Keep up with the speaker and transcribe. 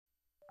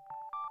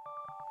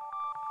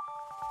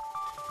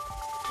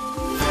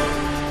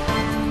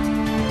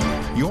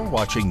You're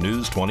watching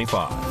News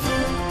 25.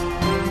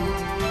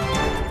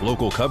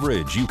 Local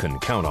coverage you can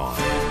count on.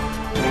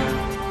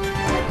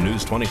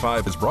 News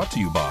 25 is brought to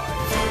you by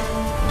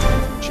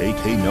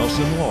J.K.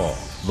 Nelson Law,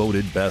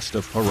 voted best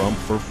of Pahrump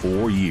for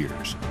 4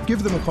 years.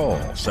 Give them a call,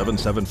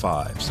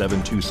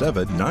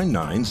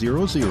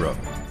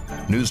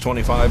 775-727-9900. News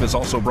 25 is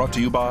also brought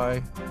to you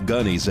by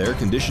Gunny's Air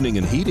Conditioning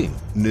and Heating.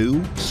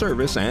 New,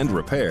 service, and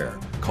repair.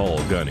 Call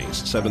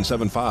Gunny's,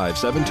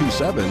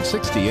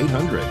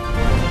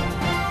 775-727-6800.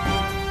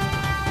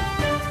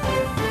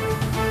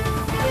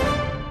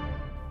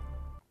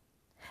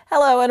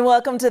 Hello and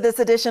welcome to this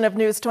edition of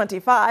News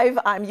 25.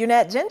 I'm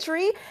Unette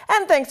Gentry,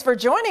 and thanks for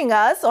joining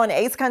us on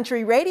Ace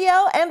Country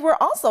Radio, and we're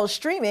also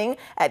streaming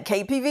at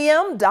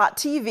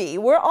KPVM.TV.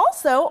 We're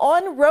also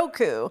on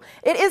Roku.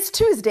 It is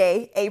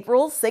Tuesday,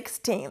 April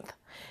 16th.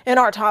 In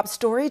our top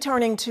story,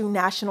 turning to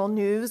national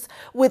news,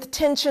 with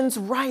tensions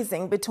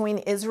rising between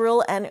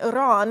Israel and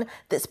Iran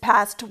this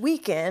past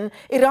weekend,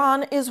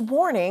 Iran is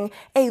warning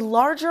a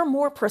larger,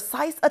 more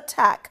precise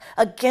attack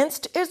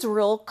against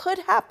Israel could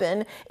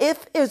happen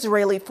if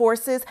Israeli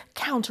forces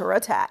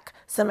counterattack.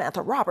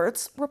 Samantha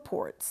Roberts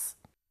reports.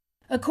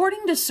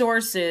 According to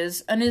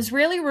sources, an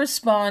Israeli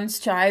response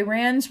to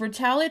Iran's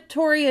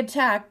retaliatory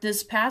attack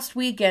this past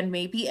weekend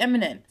may be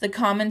imminent. The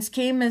comments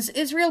came as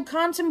Israel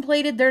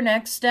contemplated their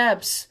next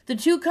steps. The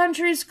two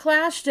countries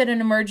clashed at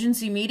an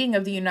emergency meeting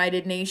of the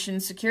United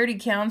Nations Security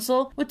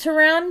Council, with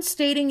Tehran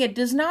stating it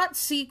does not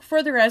seek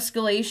further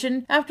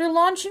escalation after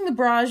launching the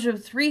barrage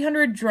of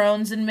 300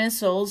 drones and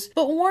missiles,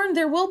 but warned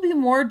there will be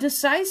more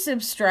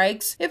decisive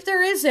strikes if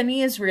there is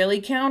any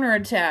Israeli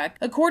counterattack.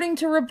 According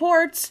to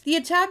reports, the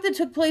attack that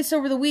took place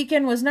over the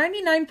weekend was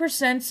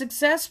 99%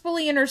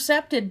 successfully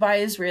intercepted by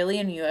Israeli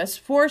and U.S.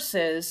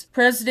 forces.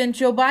 President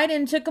Joe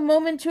Biden took a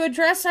moment to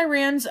address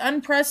Iran's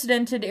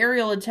unprecedented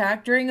aerial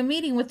attack during a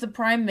meeting with the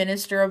Prime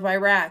Minister of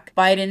Iraq.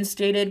 Biden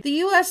stated the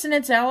U.S. and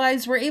its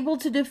allies were able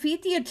to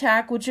defeat the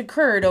attack which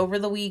occurred over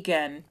the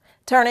weekend.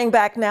 Turning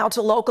back now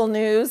to local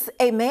news,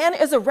 a man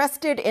is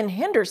arrested in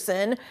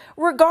Henderson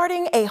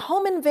regarding a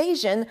home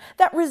invasion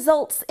that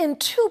results in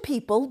 2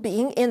 people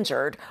being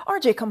injured.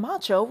 RJ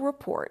Camacho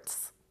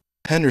reports.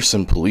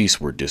 Henderson police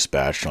were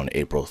dispatched on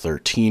April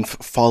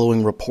 13th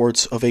following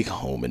reports of a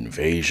home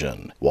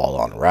invasion.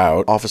 While en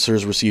route,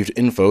 officers received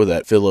info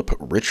that Philip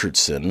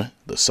Richardson,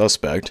 the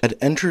suspect, had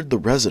entered the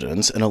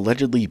residence and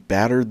allegedly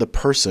battered the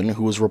person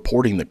who was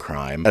reporting the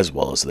crime, as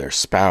well as their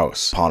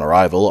spouse. Upon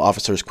arrival,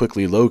 officers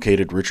quickly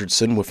located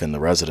Richardson within the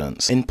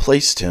residence and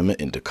placed him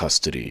into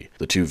custody.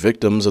 The 2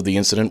 victims of the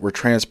incident were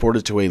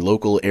transported to a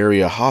local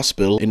area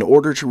hospital in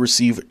order to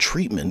receive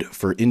treatment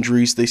for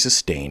injuries they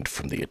sustained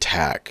from the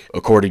attack.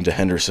 According to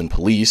Henderson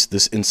police,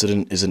 this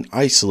incident is an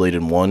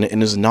isolated one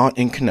and is not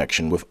in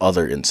connection with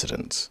other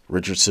incidents.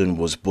 Richardson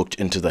was booked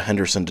into the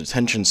Henderson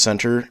Detention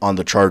Center on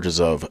the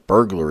charges of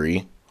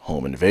burglary,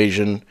 home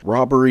invasion,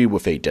 robbery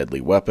with a deadly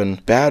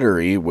weapon,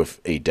 battery with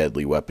a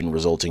deadly weapon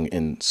resulting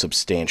in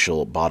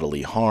substantial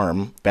bodily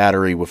harm,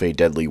 battery with a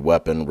deadly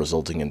weapon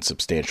resulting in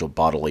substantial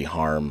bodily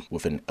harm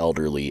with an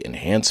elderly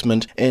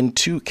enhancement, and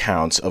 2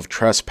 counts of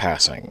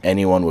trespassing.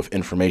 Anyone with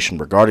information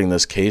regarding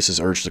this case is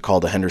urged to call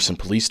the Henderson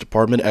Police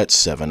Department at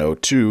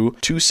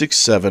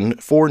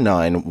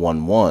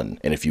 702-267-4911.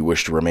 And if you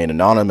wish to remain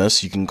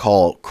anonymous, you can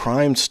call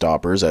Crime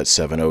Stoppers at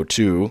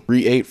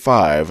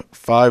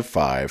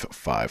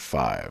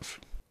 702-385-5555.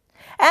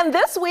 And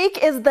this week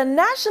is the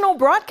National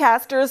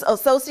Broadcasters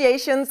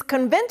Association's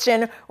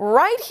convention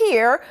right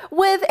here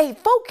with a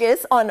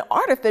focus on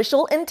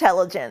artificial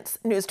intelligence.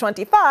 News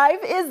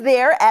 25 is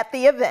there at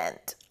the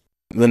event.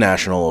 The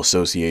National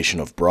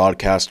Association of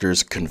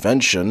Broadcasters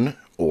Convention,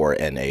 or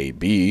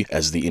NAB,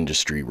 as the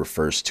industry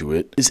refers to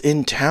it, is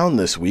in town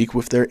this week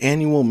with their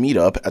annual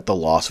meetup at the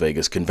Las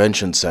Vegas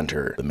Convention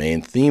Center. The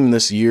main theme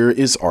this year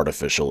is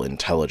artificial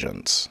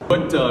intelligence.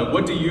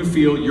 What do you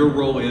feel your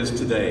role is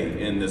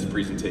today in this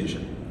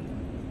presentation?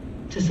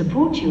 To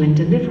support you in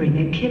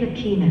delivering a killer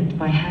keynote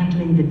by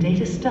handling the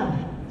data stuff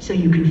so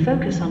you can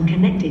focus on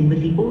connecting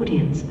with the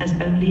audience as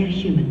only a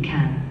human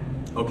can.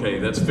 Okay,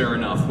 that's fair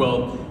enough.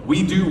 Well,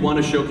 we do want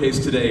to showcase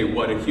today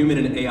what a human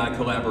and AI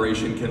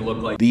collaboration can look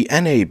like. The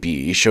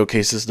NAB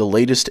showcases the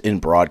latest in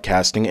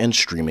broadcasting and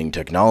streaming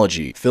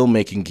technology.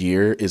 Filmmaking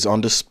gear is on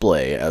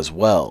display as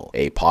well.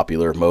 A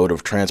popular mode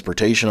of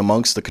transportation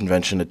amongst the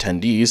convention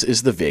attendees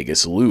is the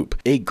Vegas Loop,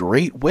 a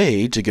great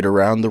way to get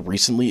around the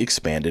recently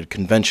expanded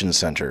convention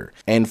center,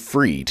 and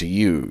free to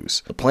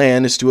use. The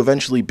plan is to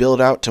eventually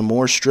build out to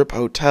more strip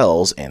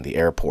hotels and the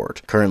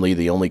airport. Currently,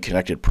 the only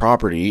connected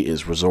property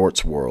is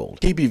Resorts World.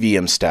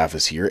 KPVM staff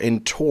is here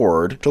and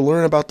toured to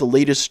learn about the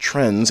latest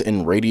trends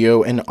in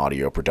radio and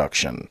audio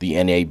production.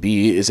 The NAB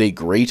is a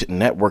great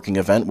networking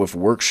event with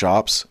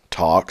workshops,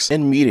 talks,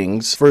 and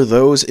meetings for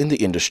those in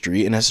the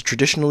industry and has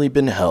traditionally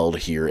been held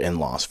here in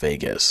Las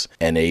Vegas.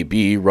 NAB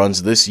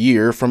runs this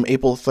year from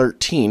April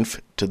 13th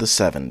to the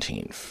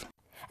 17th.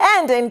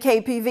 And in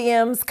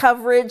KPVM's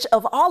coverage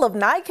of all of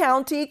Nye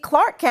County,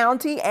 Clark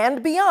County,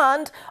 and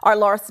beyond, our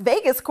Las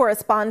Vegas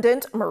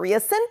correspondent, Maria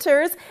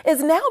Centers,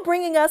 is now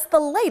bringing us the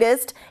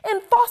latest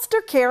in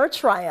foster care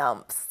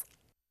triumphs.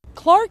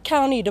 Clark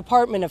County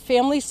Department of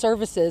Family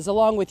Services,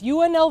 along with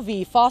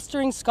UNLV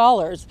Fostering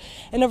Scholars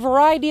and a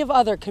variety of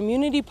other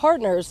community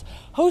partners,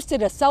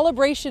 hosted a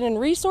celebration and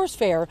resource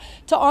fair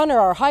to honor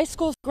our high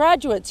school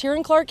graduates here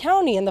in Clark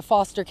County in the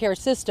foster care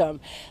system.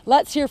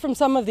 Let's hear from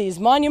some of these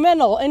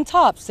monumental and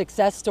top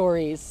success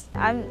stories.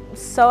 I'm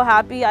so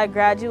happy I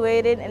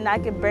graduated and I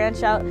could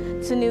branch out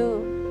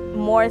to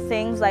more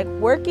things like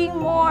working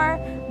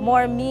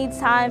more me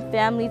time,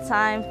 family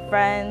time,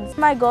 friends.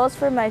 My goals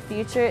for my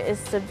future is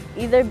to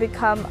either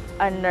become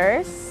a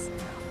nurse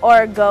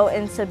or go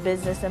into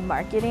business and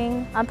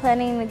marketing. I'm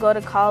planning to go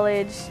to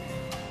college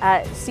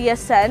at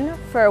CSN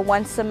for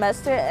 1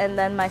 semester and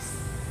then my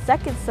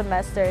second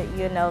semester at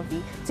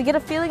UNLV to get a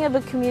feeling of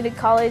a community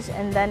college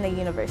and then a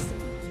university.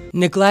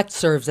 Neglect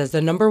serves as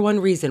the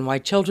 #1 reason why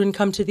children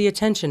come to the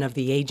attention of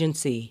the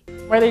agency.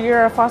 Whether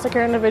you're a foster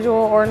care individual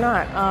or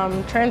not,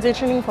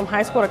 transitioning from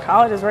high school to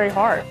college is very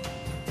hard.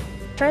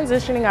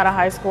 Transitioning out of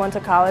high school into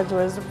college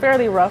was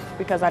fairly rough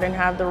because I didn't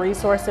have the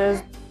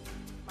resources.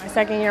 My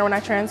second year when I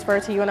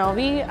transferred to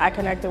UNLV, I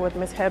connected with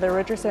Ms. Heather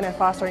Richardson at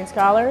Fostering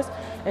Scholars,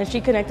 and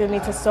she connected me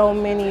to so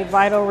many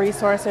vital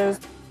resources.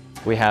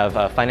 We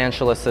have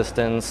financial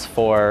assistance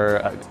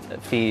for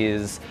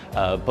fees,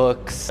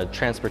 books,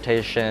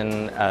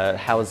 transportation,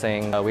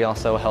 housing. We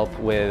also help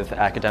with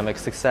academic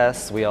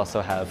success. We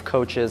also have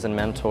coaches and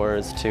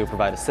mentors to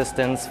provide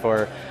assistance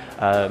for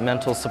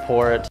mental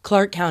support.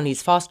 Clark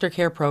County's foster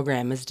care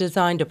program is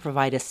designed to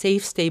provide a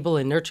safe, stable,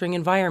 and nurturing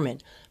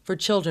environment for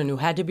children who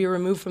had to be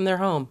removed from their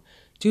home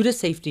due to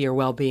safety or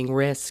well-being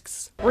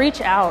risks.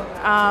 Reach out.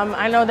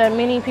 I know that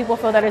many people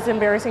feel that it's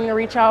embarrassing to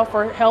reach out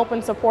for help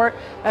and support.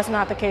 That's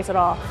not the case at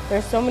all.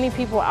 There's so many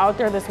people out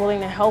there that's willing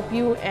to help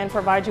you and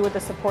provide you with the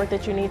support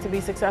that you need to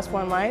be successful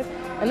in life,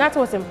 and that's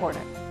what's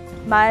important.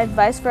 My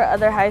advice for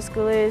other high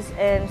schoolers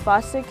in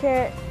foster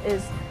care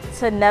is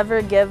to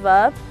never give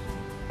up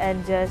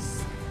and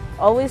just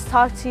always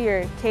talk to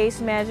your case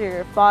manager,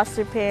 your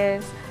foster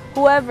parents,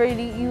 whoever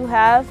you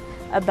have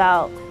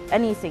about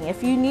anything.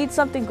 If you need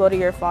something, go to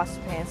your foster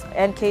parents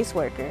and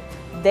caseworker.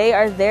 They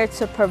are there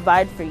to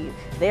provide for you.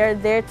 They are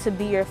there to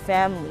be your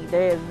family.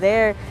 They're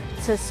there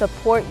to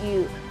support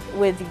you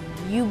with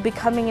you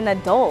becoming an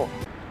adult.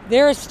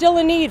 There is still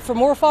a need for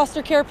more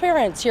foster care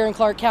parents here in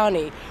Clark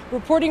County.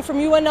 Reporting from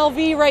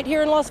UNLV right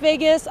here in Las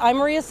Vegas, I'm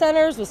Maria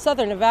Centers with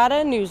Southern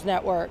Nevada News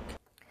Network.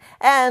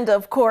 And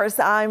of course,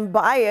 I'm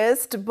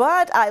biased,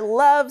 but I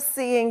love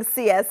seeing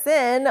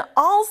CSN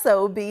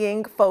also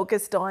being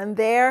focused on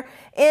there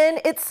in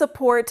its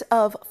support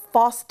of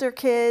foster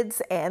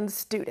kids and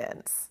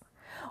students.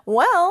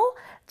 Well,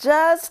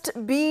 just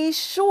be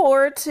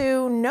sure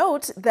to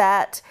note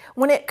that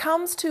when it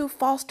comes to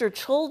foster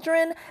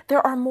children,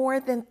 there are more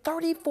than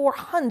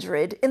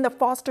 3,400 in the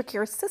foster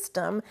care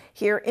system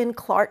here in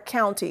Clark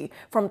County,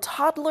 from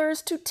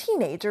toddlers to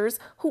teenagers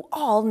who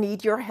all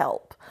need your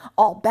help.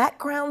 All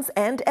backgrounds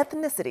and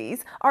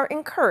ethnicities are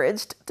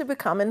encouraged to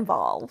become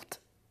involved.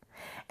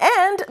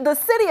 And the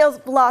city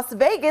of Las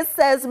Vegas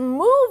says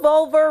move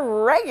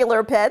over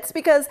regular pets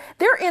because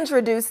they're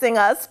introducing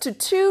us to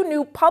 2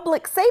 new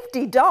public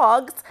safety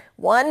dogs,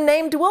 one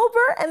named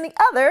Wilbur and the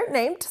other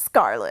named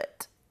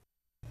Scarlet.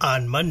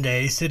 On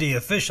Monday, city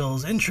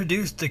officials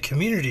introduced the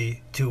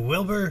community to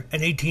Wilbur,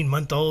 an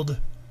 18-month-old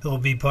who will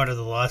be part of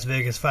the Las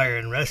Vegas Fire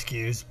and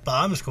Rescue's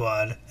Bomb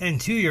Squad, and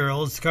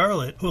 2-year-old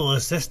Scarlet, who will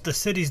assist the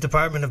city's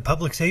Department of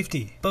Public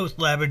Safety. Both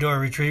Labrador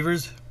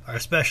Retrievers are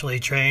specially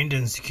trained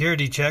in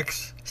security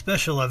checks,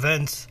 special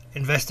events,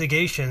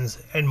 investigations,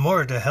 and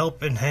more to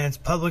help enhance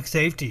public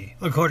safety.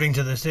 According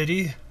to the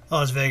city,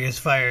 Las Vegas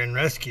Fire and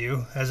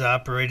Rescue has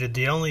operated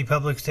the only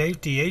public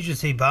safety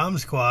agency bomb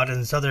squad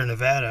in Southern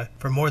Nevada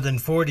for more than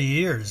 40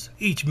 years.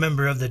 Each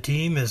member of the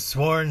team is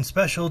sworn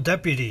Special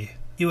Deputy,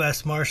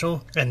 U.S.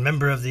 Marshal, and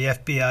member of the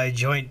FBI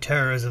Joint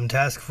Terrorism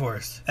Task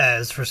Force.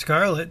 As for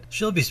Scarlet,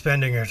 she'll be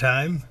spending her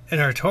time in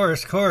our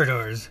tourist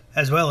corridors,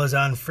 as well as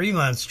on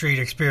Fremont Street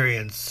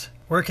Experience,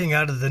 working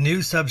out of the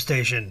new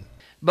substation.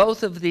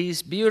 Both of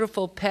these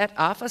beautiful pet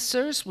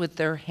officers with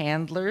their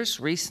handlers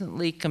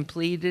recently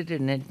completed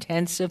an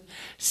intensive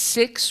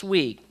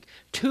 6-week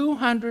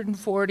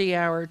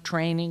 240-hour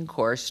training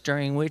course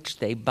during which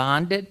they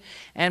bonded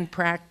and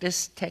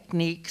practiced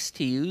techniques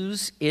to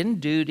use in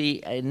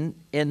duty and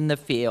in the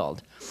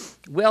field.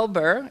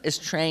 Wilbur is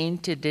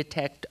trained to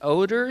detect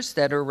odors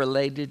that are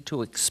related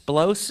to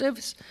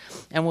explosives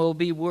and will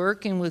be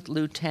working with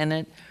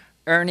Lieutenant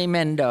Ernie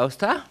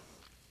Mendoza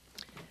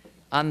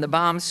on the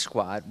bomb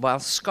squad, while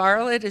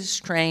Scarlet is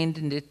trained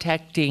in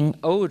detecting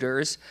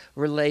odors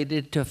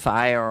related to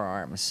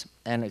firearms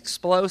and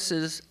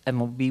explosives and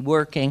will be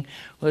working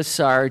with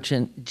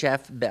Sergeant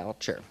Jeff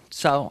Belcher.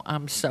 So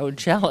I'm so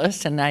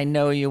jealous, and I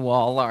know you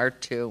all are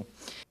too.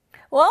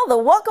 Well, the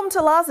Welcome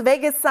to Las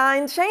Vegas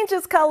sign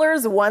changes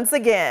colors once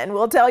again.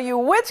 We'll tell you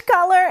which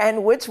color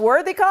and which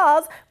worthy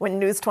cause when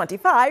News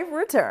 25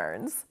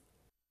 returns.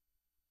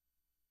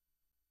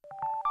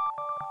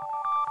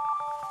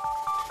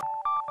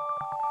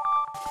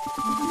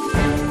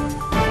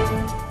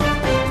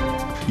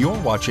 You're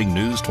watching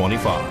News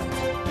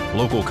 25.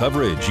 Local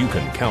coverage you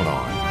can count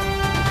on.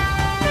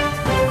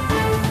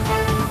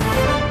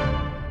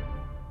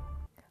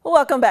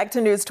 Welcome back to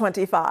News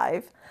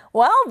 25.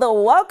 Well, the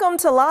Welcome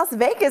to Las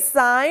Vegas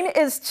sign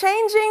is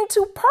changing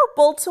to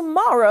purple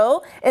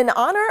tomorrow in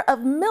honor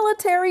of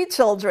Military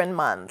Children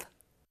Month.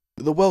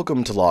 The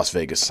Welcome to Las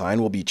Vegas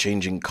sign will be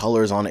changing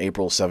colors on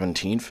April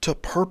 17th to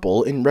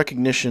purple in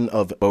recognition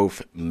of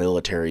both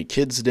Military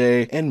Kids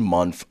Day and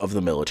Month of the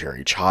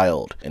Military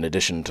Child. In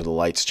addition to the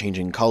lights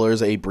changing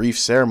colors, a brief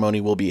ceremony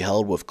will be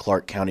held with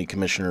Clark County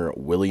Commissioner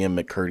William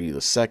McCurdy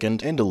II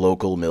and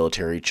local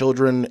military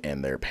children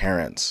and their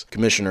parents.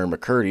 Commissioner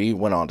McCurdy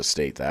went on to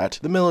state that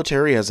the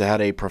military has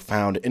had a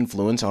profound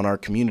influence on our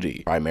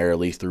community,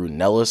 primarily through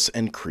Nellis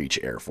and Creech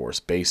Air Force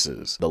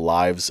bases. The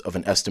lives of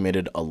an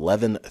estimated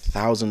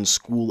 11,000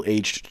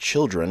 school-aged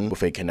children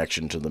with a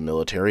connection to the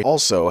military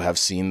also have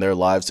seen their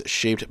lives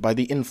shaped by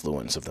the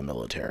influence of the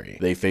military.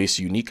 They face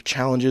unique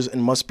challenges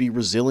and must be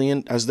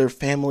resilient as their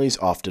families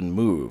often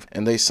move,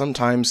 and they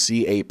sometimes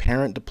see a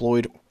parent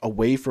deployed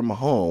away from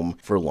home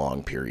for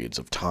long periods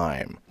of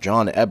time.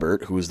 John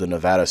Ebert, who is the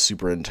Nevada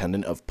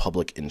Superintendent of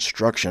Public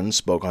Instruction,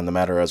 spoke on the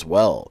matter as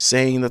well,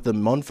 saying that the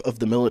Month of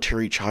the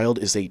Military Child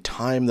is a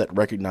time that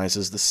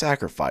recognizes the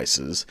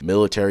sacrifices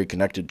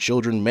military-connected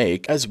children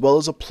make, as well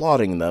as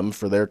applauding them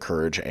for their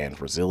courage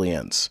and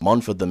resilience.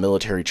 Month of the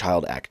Military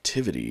Child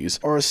activities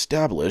are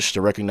established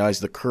to recognize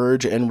the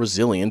courage and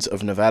resilience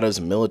of Nevada's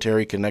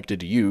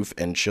military-connected youth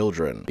and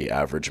children. The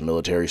average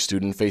military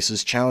student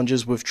faces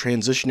challenges with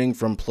transitioning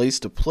from place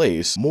to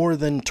place more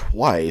than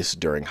twice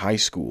during high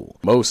school.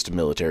 Most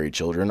military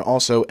children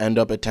also end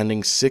up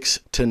attending 6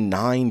 to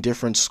 9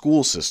 different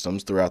school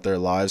systems throughout their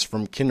lives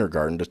from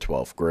kindergarten to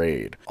 12th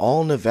grade.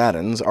 All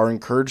Nevadans are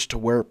encouraged to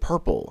wear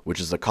purple, which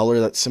is the color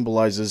that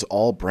symbolizes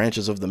all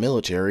branches of the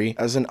military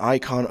as an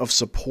icon of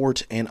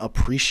support and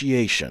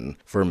appreciation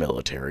for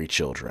military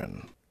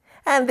children.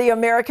 And the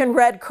American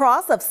Red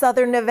Cross of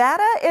Southern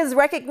Nevada is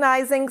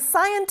recognizing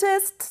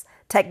scientists,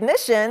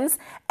 technicians,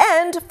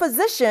 and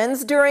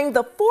physicians during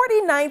the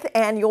 49th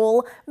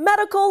Annual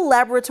Medical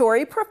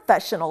Laboratory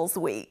Professionals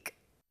Week.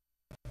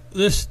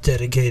 This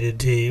dedicated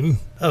team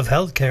of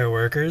healthcare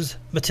workers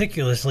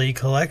meticulously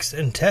collects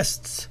and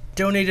tests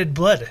donated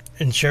blood,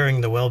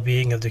 ensuring the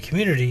well-being of the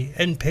community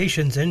and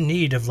patients in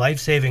need of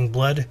life-saving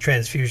blood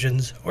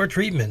transfusions or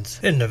treatments.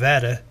 In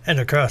Nevada and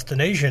across the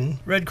nation,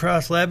 Red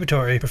Cross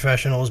laboratory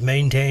professionals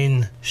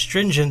maintain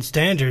stringent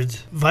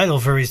standards vital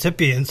for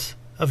recipients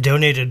of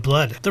donated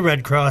blood. The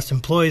Red Cross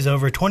employs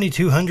over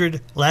 2,200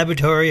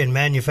 laboratory and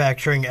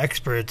manufacturing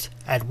experts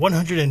at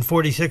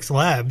 146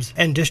 labs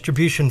and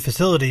distribution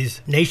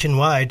facilities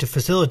nationwide to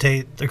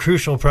facilitate the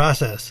crucial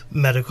process.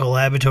 Medical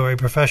Laboratory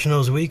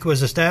Professionals Week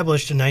was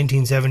established in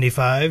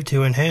 1975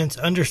 to enhance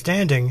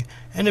understanding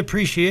and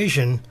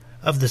appreciation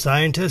of the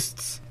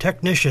scientists,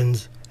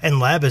 technicians, and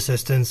lab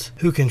assistants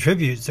who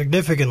contribute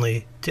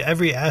significantly to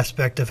every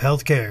aspect of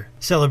healthcare.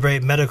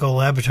 Celebrate Medical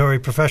Laboratory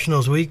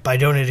Professionals Week by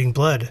donating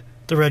blood.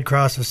 The Red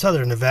Cross of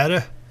Southern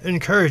Nevada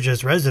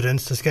encourages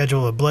residents to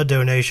schedule a blood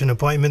donation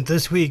appointment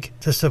this week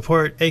to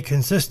support a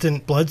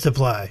consistent blood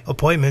supply.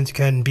 Appointments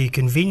can be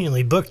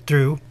conveniently booked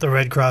through the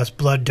Red Cross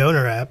Blood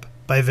Donor app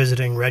by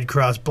visiting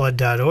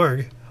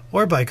redcrossblood.org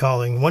or by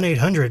calling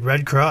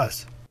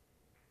 1-800-RED-CROSS.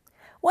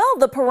 Well,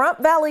 the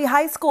Pahrump Valley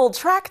High School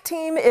track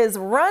team is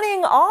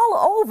running all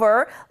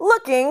over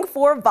looking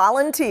for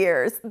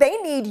volunteers. They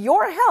need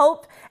your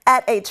help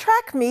at a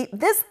track meet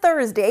this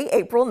Thursday,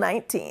 April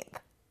 19th.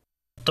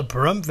 The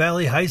Pahrump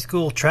Valley High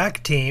School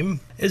track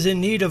team is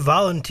in need of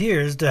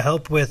volunteers to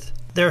help with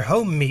their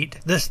home meet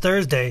this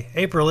Thursday,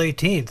 April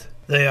 18th.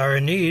 They are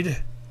in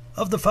need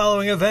of the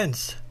following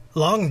events: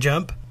 long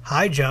jump,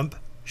 high jump,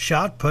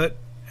 shot put,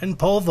 and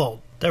pole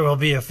vault. There will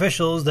be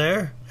officials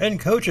there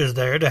and coaches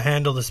there to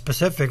handle the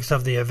specifics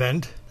of the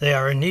event. They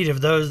are in need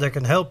of those that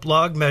can help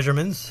log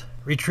measurements,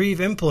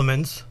 retrieve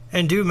implements,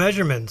 and do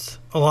measurements,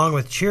 along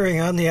with cheering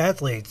on the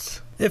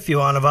athletes. If you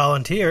want to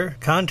volunteer,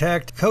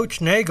 contact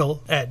Coach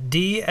Nagel at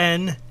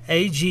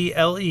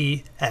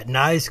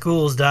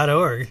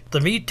dnagle@nyschools.org. The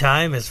meet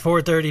time is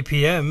 4:30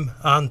 p.m.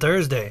 on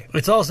Thursday.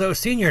 It's also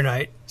senior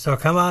night, so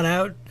come on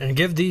out and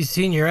give these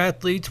senior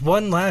athletes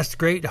one last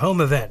great home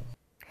event.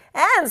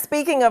 And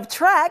speaking of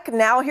track,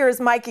 now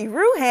here's Mikey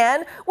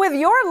Ruhan with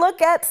your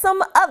look at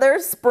some other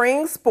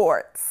spring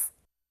sports.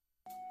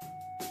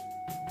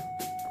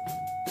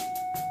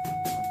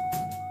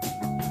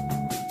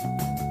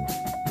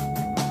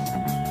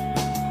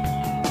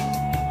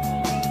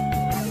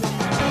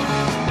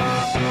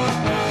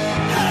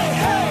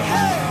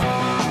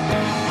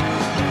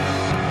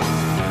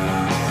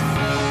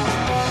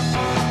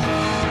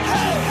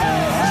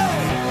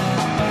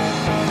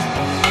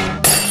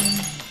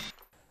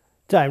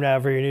 Time now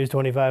for your News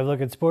 25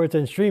 look at sports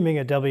and streaming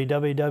at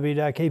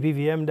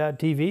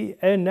www.kpvm.tv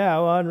and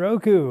now on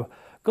Roku.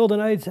 Golden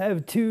Knights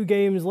have 2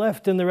 games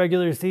left in the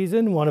regular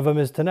season. One of them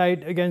is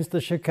tonight against the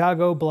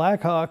Chicago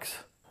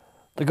Blackhawks.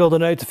 The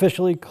Golden Knights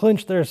officially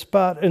clinched their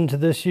spot into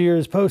this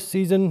year's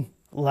postseason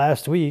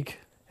last week,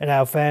 and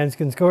now fans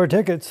can score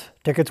tickets.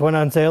 Tickets went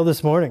on sale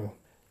this morning.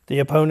 The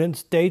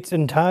opponents, dates,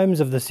 and times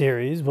of the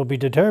series will be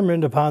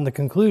determined upon the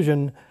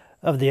conclusion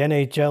of the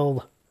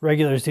NHL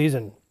regular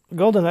season. The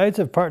Golden Knights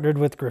have partnered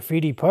with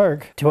Graffiti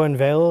Park to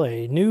unveil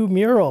a new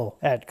mural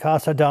at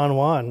Casa Don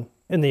Juan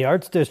in the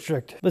Arts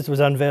District. This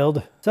was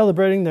unveiled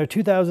celebrating their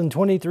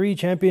 2023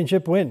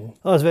 championship win.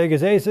 Las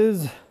Vegas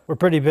Aces were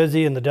pretty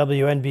busy in the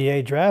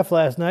WNBA draft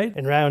last night.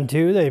 In round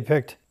 2, they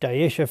picked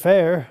Daisha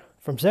Fair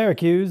from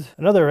Syracuse.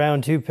 Another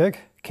round 2 pick,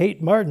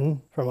 Kate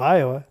Martin from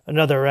Iowa.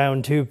 Another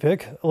round 2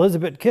 pick,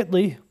 Elizabeth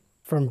Kitley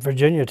from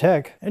Virginia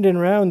Tech. And in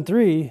round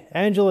 3,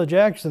 Angela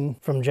Jackson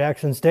from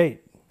Jackson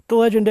State. The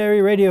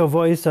legendary radio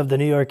voice of the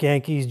New York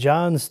Yankees,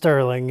 John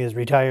Sterling, is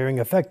retiring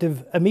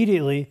effective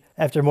immediately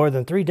after more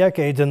than 3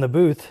 decades in the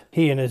booth,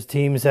 he and his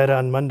team said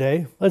on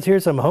Monday. Let's hear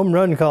some home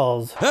run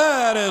calls.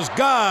 That is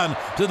gone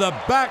to the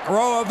back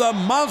row of the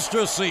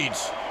monster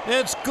seats.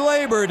 It's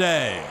Glaber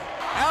Day.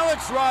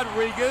 Alex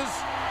Rodriguez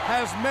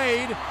has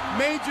made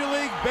Major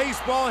League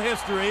Baseball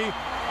history,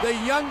 the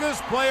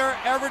youngest player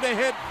ever to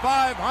hit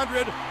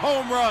 500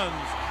 home runs.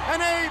 An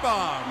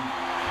A-bomb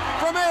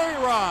from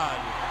A-Rod.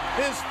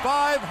 His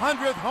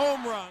 500th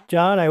home run.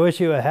 John, I wish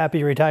you a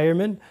happy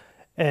retirement,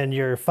 and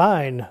you're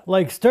fine,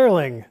 like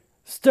Sterling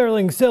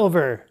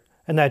Silver.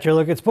 And that's your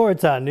look at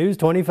sports on News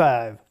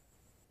 25.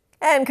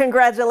 And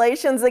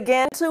congratulations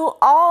again to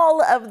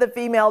all of the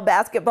female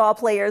basketball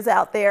players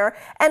out there,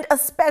 and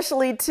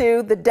especially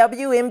to the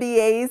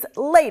WNBA's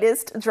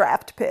latest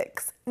draft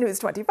picks. News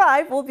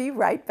 25 will be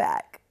right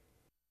back.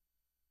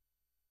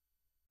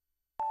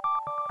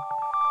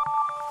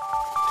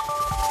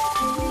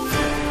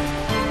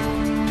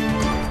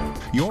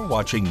 You're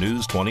watching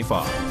News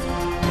 25.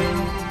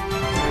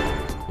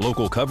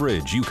 Local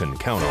coverage you can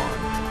count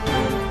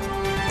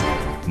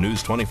on.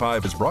 News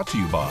 25 is brought to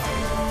you by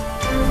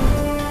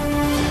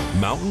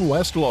Mountain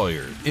West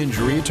Lawyers,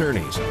 Injury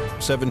Attorneys,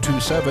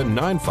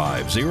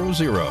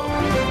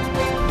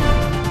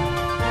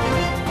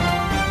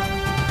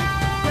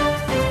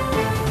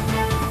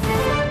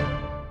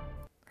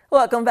 727-9500.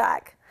 Welcome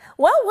back.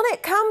 Well, when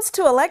it comes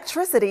to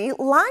electricity,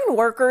 line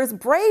workers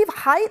brave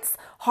heights,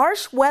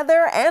 harsh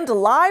weather, and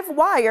live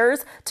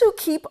wires to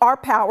keep our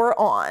power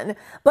on.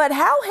 But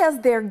how has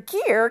their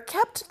gear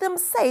kept them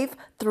safe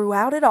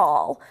throughout it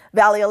all?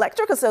 Valley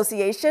Electric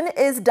Association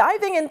is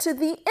diving into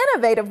the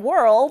innovative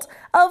world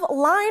of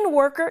line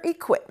worker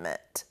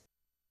equipment.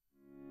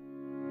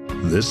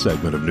 This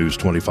segment of News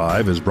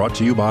 25 is brought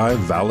to you by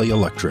Valley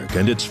Electric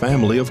and its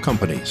family of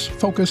companies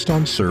focused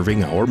on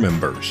serving our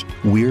members.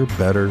 We're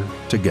better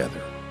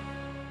together.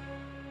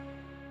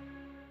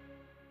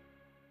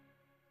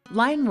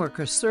 Line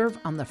workers serve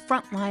on the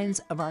front lines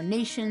of our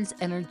nation's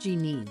energy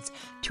needs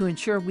to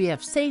ensure we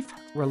have safe,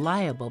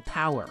 reliable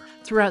power.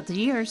 Throughout the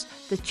years,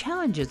 the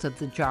challenges of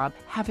the job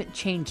haven't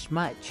changed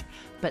much,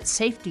 but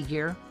safety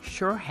gear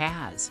sure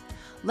has.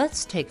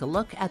 Let's take a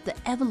look at the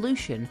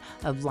evolution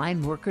of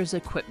line workers'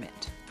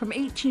 equipment. From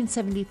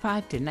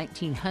 1875 to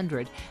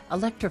 1900,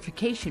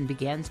 electrification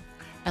began,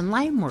 and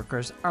line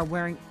workers are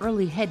wearing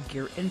early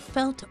headgear in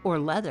felt or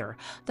leather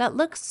that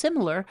looks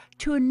similar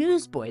to a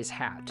newsboy's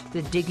hat.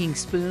 The digging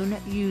spoon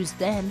used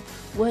then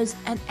was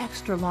an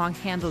extra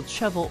long-handled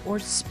shovel or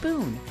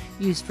spoon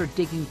used for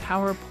digging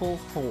power pole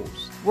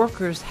holes.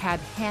 Workers had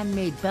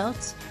handmade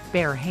belts,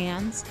 bare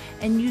hands,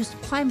 and used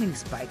climbing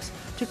spikes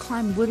to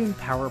climb wooden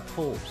power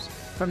poles.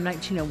 From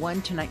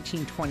 1901 to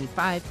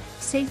 1925,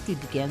 safety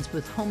begins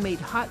with homemade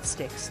hot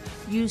sticks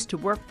used to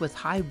work with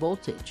high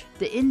voltage.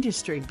 The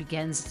industry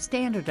begins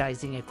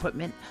standardizing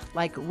equipment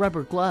like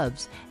rubber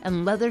gloves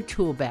and leather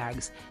tool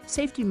bags.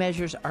 Safety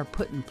measures are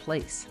put in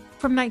place.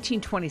 From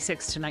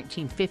 1926 to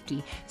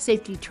 1950,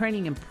 safety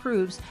training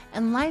improves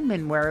and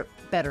linemen wear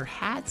better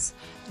hats,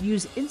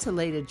 use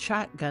insulated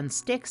shotgun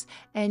sticks,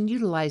 and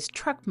utilize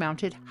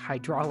truck-mounted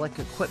hydraulic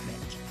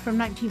equipment. From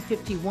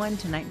 1951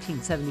 to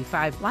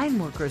 1975, line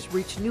workers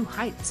reached new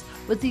heights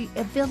with the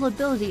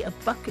availability of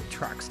bucket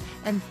trucks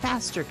and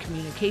faster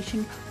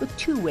communication with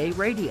two-way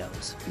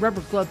radios.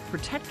 Rubber glove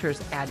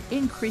protectors add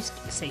increased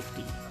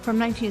safety. From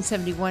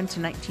 1971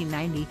 to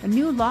 1990, a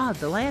new law of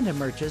the land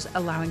emerges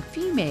allowing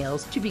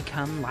females to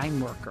become line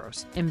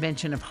workers.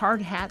 Invention of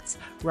hard hats,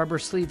 rubber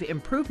sleeve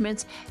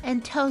improvements,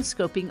 and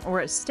telescoping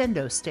or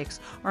extendo sticks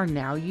are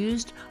now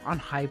used on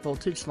high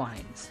voltage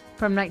lines.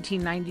 From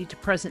 1990 to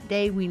present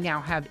day, we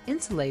now have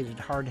insulated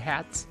hard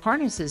hats,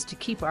 harnesses to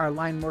keep our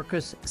line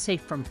workers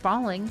safe from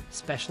falling,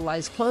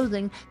 specialized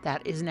clothing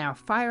that is now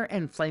fire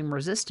and flame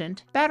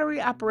resistant,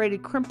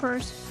 battery-operated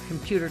crimpers,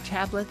 computer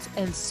tablets,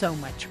 and so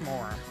much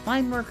more.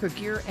 Line worker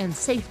gear and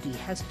safety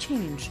has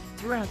changed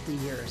throughout the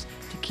years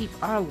to keep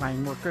our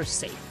line workers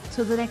safe.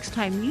 So the next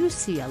time you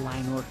see a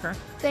line worker,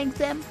 thank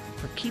them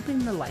for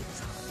keeping the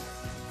lights on.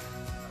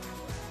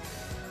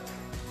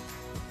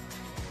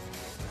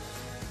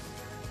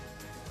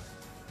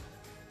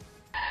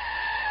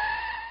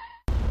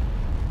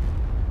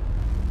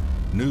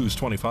 News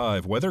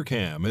 25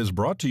 WeatherCam is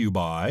brought to you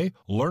by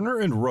Lerner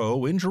and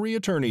Rowe Injury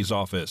Attorney's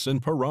Office in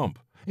Pahrump.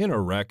 In a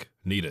wreck,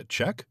 need a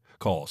check?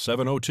 Call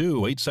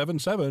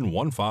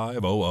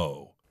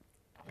 702-877-1500.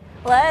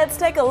 Let's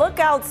take a look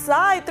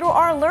outside through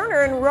our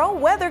Lerner and Rowe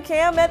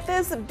WeatherCam at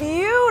this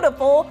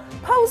beautiful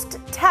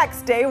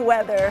post-tax day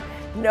weather.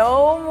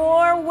 No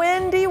more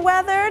windy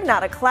weather,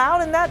 not a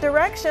cloud in that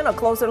direction. A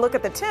closer look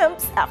at the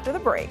temps after the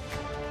break.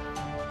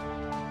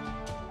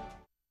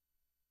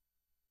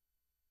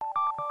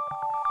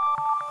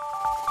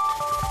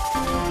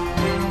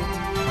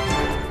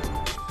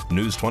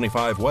 News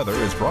 25 weather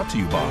is brought to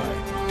you by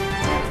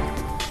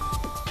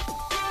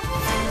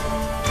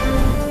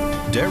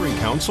Dairy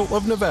Council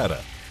of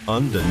Nevada.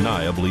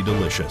 Undeniably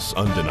delicious,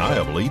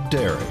 undeniably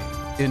dairy.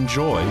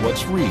 Enjoy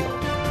what's real.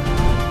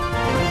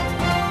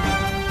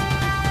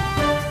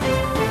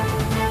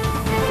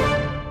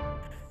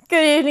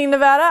 Good evening,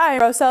 Nevada.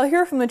 I'm Roselle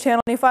here from the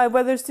Channel 25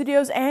 Weather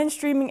Studios and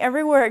streaming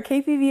everywhere at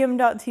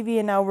KPVM.TV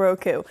and now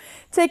Roku.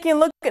 Taking a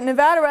look at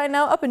Nevada right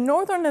now, up in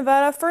northern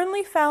Nevada,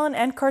 Fernley, Fallon,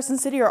 and Carson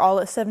City are all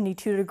at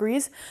 72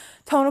 degrees.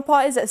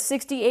 Tonopah is at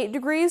 68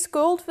 degrees,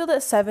 Goldfield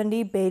at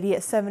 70, Beatty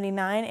at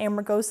 79,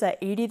 Amargosa at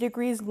 80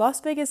 degrees,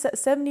 Las Vegas at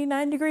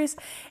 79 degrees,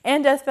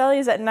 and Death Valley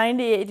is at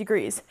 98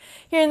 degrees.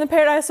 Here in the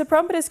Paradise of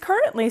Pahrump, it is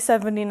currently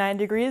 79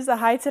 degrees. The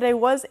high today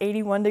was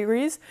 81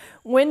 degrees.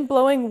 Wind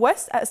blowing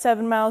west at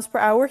 7 miles per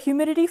hour.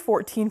 Humidity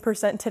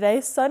 14%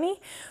 today.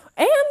 Sunny.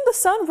 And the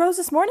sun rose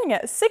this morning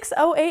at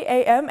 6:08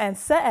 a.m. and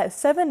set at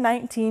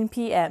 7:19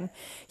 p.m.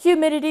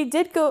 Humidity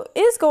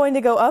is going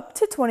to go up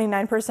to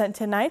 29%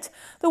 tonight.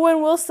 The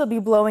wind will still be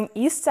blowing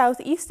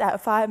east-southeast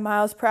at 5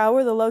 miles per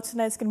hour. The low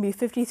tonight is going to be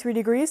 53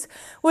 degrees.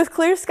 With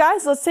clear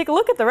skies, let's take a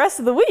look at the rest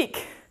of the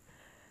week.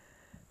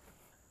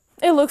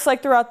 It looks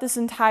like throughout this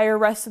entire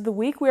rest of the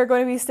week, we are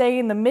going to be staying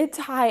in the mid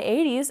to high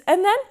 80s,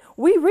 and then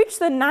we reach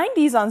the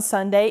 90s on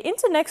Sunday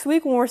into next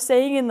week when we're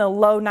staying in the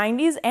low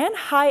 90s and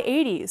high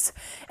 80s.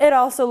 It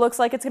also looks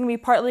like it's going to be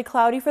partly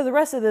cloudy for the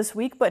rest of this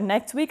week, but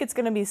next week it's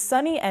going to be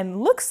sunny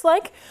and looks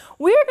like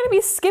we are going to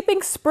be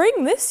skipping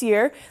spring this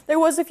year. There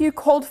was a few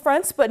cold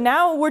fronts, but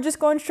now we're just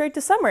going straight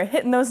to summer,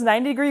 hitting those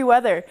 90-degree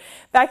weather.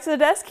 Back to the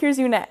desk, here's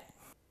Unette.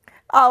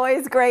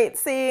 Always great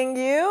seeing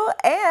you.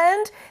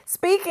 And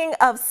speaking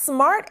of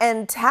smart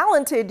and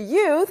talented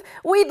youth,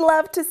 we'd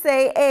love to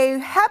say a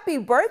happy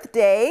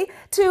birthday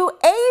to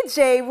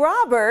AJ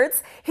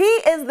Roberts. He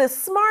is the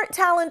smart,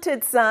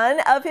 talented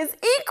son of his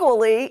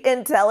equally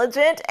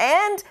intelligent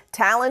and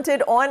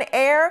talented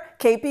on-air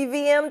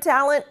KPVM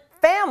talent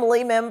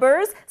family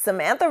members,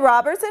 Samantha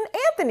Roberts and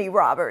Anthony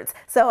Roberts.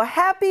 So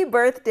happy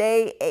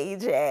birthday,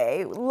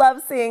 AJ.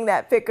 Love seeing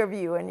that pic of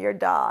you and your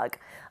dog.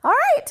 All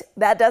right,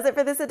 that does it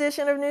for this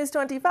edition of News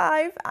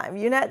 25. I'm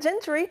Unette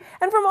Gentry,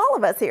 and from all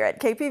of us here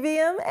at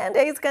KPVM and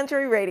A's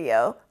Country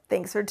Radio,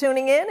 thanks for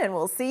tuning in, and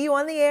we'll see you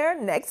on the air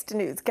next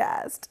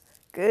newscast.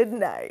 Good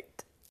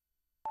night.